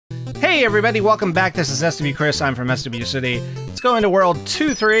Hey everybody, welcome back. This is SWChris. I'm from SW City. Let's go into World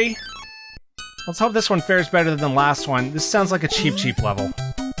 2-3. Let's hope this one fares better than the last one. This sounds like a cheap level.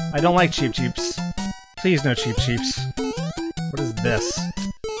 I don't like cheaps. Please no cheaps. What is this?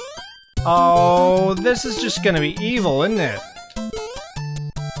 Oh, this is just gonna be evil, isn't it?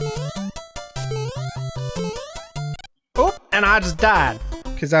 Oop, and I just died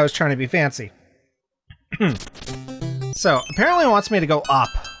because I was trying to be fancy. So, apparently it wants me to go up.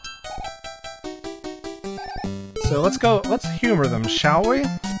 So let's humor them, shall we?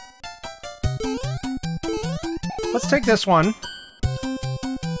 Let's take this one.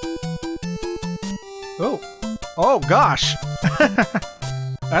 Oh gosh!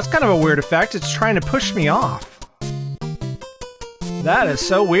 That's kind of a weird effect, it's trying to push me off. That is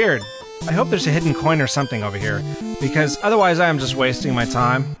so weird. I hope there's a hidden coin or something over here, because otherwise I am just wasting my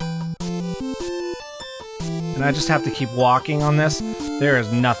time. And I just have to keep walking on this. There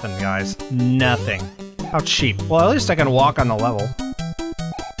is nothing, guys. Nothing. How cheap. Well, at least I can walk on the level.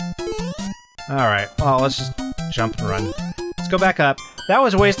 Alright, well, let's just jump and run. Let's go back up. That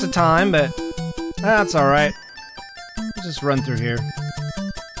was a waste of time, but that's alright. Just run through here.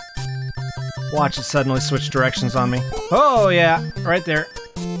 Watch it suddenly switch directions on me. Oh, yeah, right there.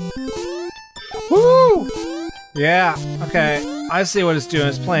 Woo! Yeah, okay. I see what it's doing.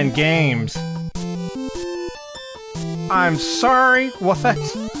 It's playing games. I'm sorry, what?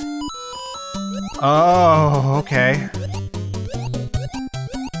 Oh, okay.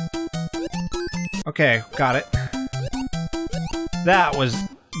 Okay, got it. That was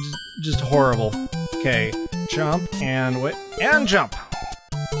just horrible. Okay, jump and wait, and jump.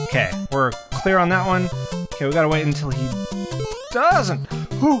 Okay, we're clear on that one. Okay, we gotta wait until he doesn't.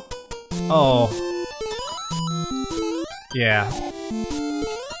 Whew. Oh. Yeah.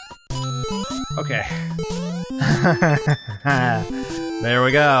 Okay. There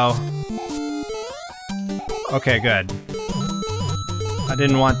we go. Okay, good. I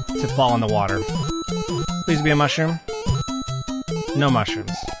didn't want to fall in the water. Please be a mushroom. No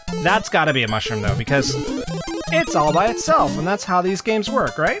mushrooms. That's gotta be a mushroom, though, because it's all by itself, and that's how these games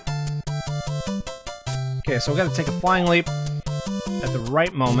work, right? Okay, so we gotta take a flying leap at the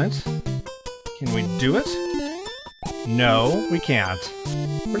right moment. Can we do it? No, we can't.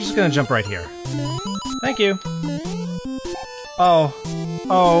 We're just gonna jump right here. Thank you. Oh.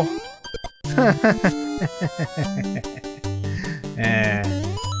 Oh.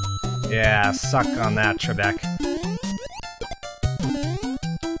 Yeah, suck on that, Trebek.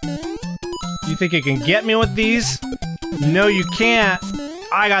 You think you can get me with these? No, you can't.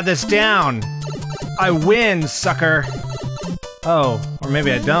 I got this down. I win, sucker. Oh, or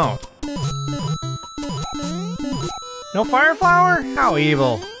maybe I don't. No fire flower? How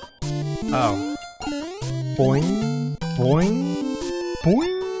evil. Oh. Boing, boing,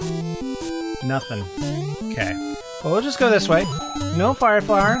 boing. Nothing. Okay. Well, we'll just go this way. No fire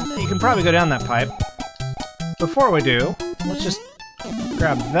flower. You can probably go down that pipe. Before we do, let's just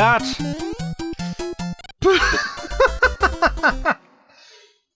grab that.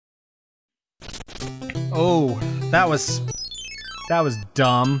 Oh, that was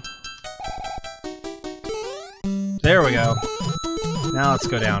dumb. There we go. Now let's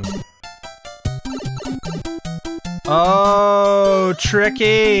go down. Oh,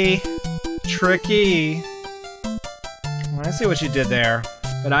 tricky. Tricky. I see what you did there,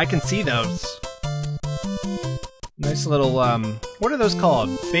 but I can see those. Nice little, what are those called?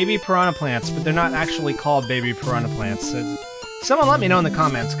 Baby piranha plants, but they're not actually called baby piranha plants. Someone let me know in the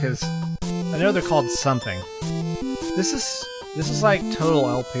comments, because I know they're called something. This is like total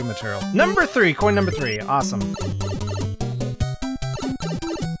LP material. Number 3, coin number 3, awesome.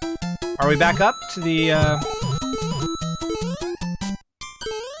 Are we back up to the,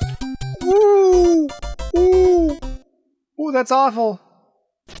 Woo! Ooh! Ooh, that's awful.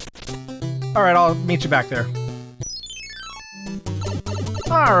 Alright, I'll meet you back there.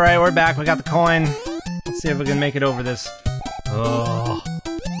 Alright, we're back. We got the coin. Let's see if we can make it over this. Oh.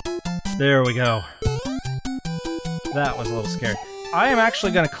 There we go. That was a little scary. I am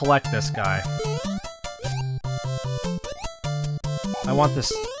actually going to collect this guy. I want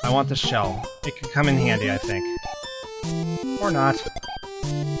this shell. It could come in handy, I think. Or not.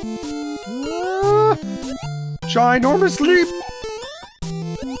 Ginormous leap!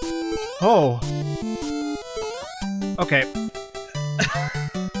 Oh. Okay.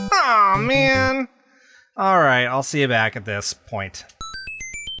 Aw, man! Alright, I'll see you back at this point.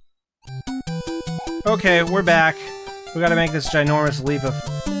 Okay, we're back. We gotta make this ginormous leap of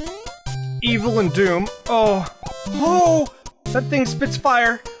evil and doom. Oh! Oh! That thing spits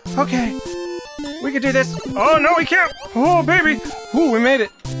fire! Okay. We can do this. Oh, no, we can't! Oh, baby! Ooh, we made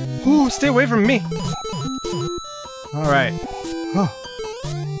it! Ooh, stay away from me. Alright.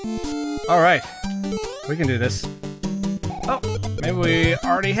 Alright. We can do this. Oh, maybe we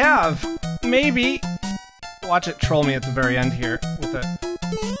already have. Maybe. Watch it troll me at the very end here with a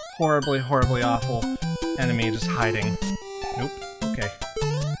horribly, horribly awful enemy just hiding. Nope. Okay.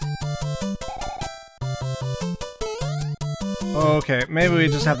 Okay, maybe we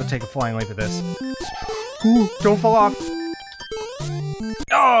just have to take a flying leap at this. Ooh, don't fall off.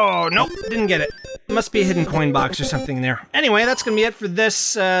 Oh, nope, didn't get it. Must be a hidden coin box or something in there. Anyway, that's gonna be it for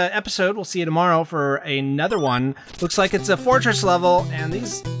this episode. We'll see you tomorrow for another one. Looks like it's a fortress level, and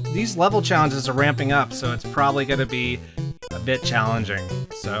these level challenges are ramping up, so it's probably gonna be a bit challenging.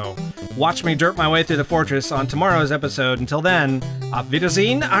 So watch me derp my way through the fortress on tomorrow's episode. Until then, auf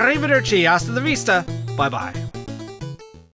Wiedersehen, arrivederci, hasta la vista, bye-bye.